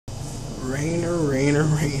Rainer.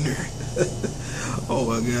 Oh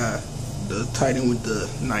my god. The Titan with the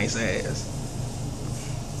nice ass.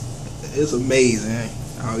 It's amazing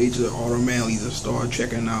how he just automatically just start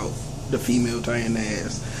checking out the female Titan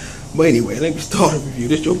ass. But anyway, let me start the review.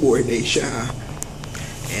 This your boy Deshaun.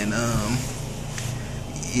 And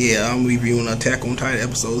yeah, I'm reviewing Attack on Titan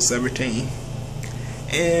episode 17.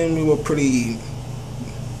 And we were pretty,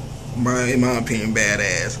 in my opinion,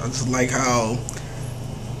 badass. I just like how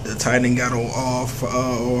the Titan got on all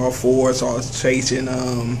fours, all chasing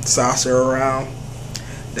Sasha around.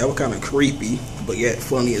 That was kind of creepy, but yet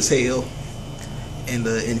funny as hell. And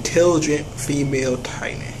the intelligent female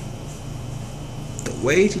Titan, the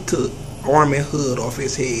way she took Armin hood off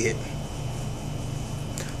his head,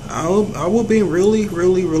 I would be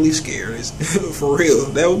really scared. For real,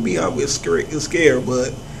 that would be, I was scared.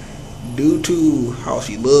 But due to how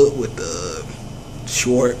she looked with the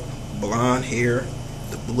short blonde hair,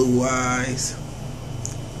 the blue eyes,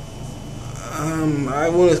 I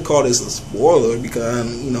wouldn't call this a spoiler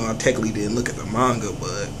because I technically didn't look at the manga,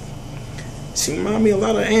 but she reminded me a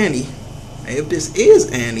lot of Annie. And if this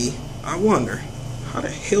is Annie, I wonder how the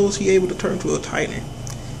hell is she able to turn to a Titan?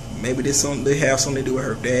 Maybe they have something to do with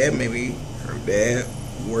her dad. Maybe her dad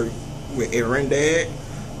worked with Eren dad.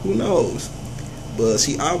 Who knows? But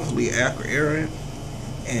she obviously after Eren.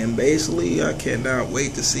 And basically, I cannot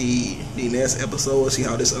wait to see the next episode, see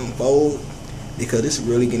how this unfolds, because it's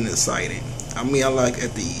really getting exciting. I mean, I was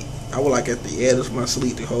like at the edge of my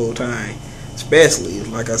seat the whole time. Especially,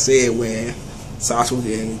 like I said, when Sasha was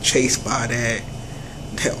getting chased by that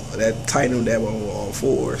Titan that was on all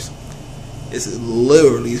fours. It's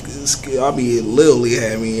literally, it literally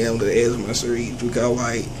had me on the edge of my seat because,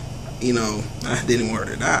 I didn't want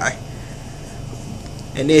her to die.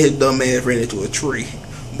 And then his dumb ass ran into a tree.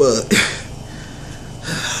 But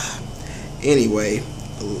anyway,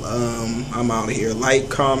 I'm out of here. Like,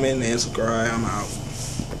 comment, and subscribe. I'm out.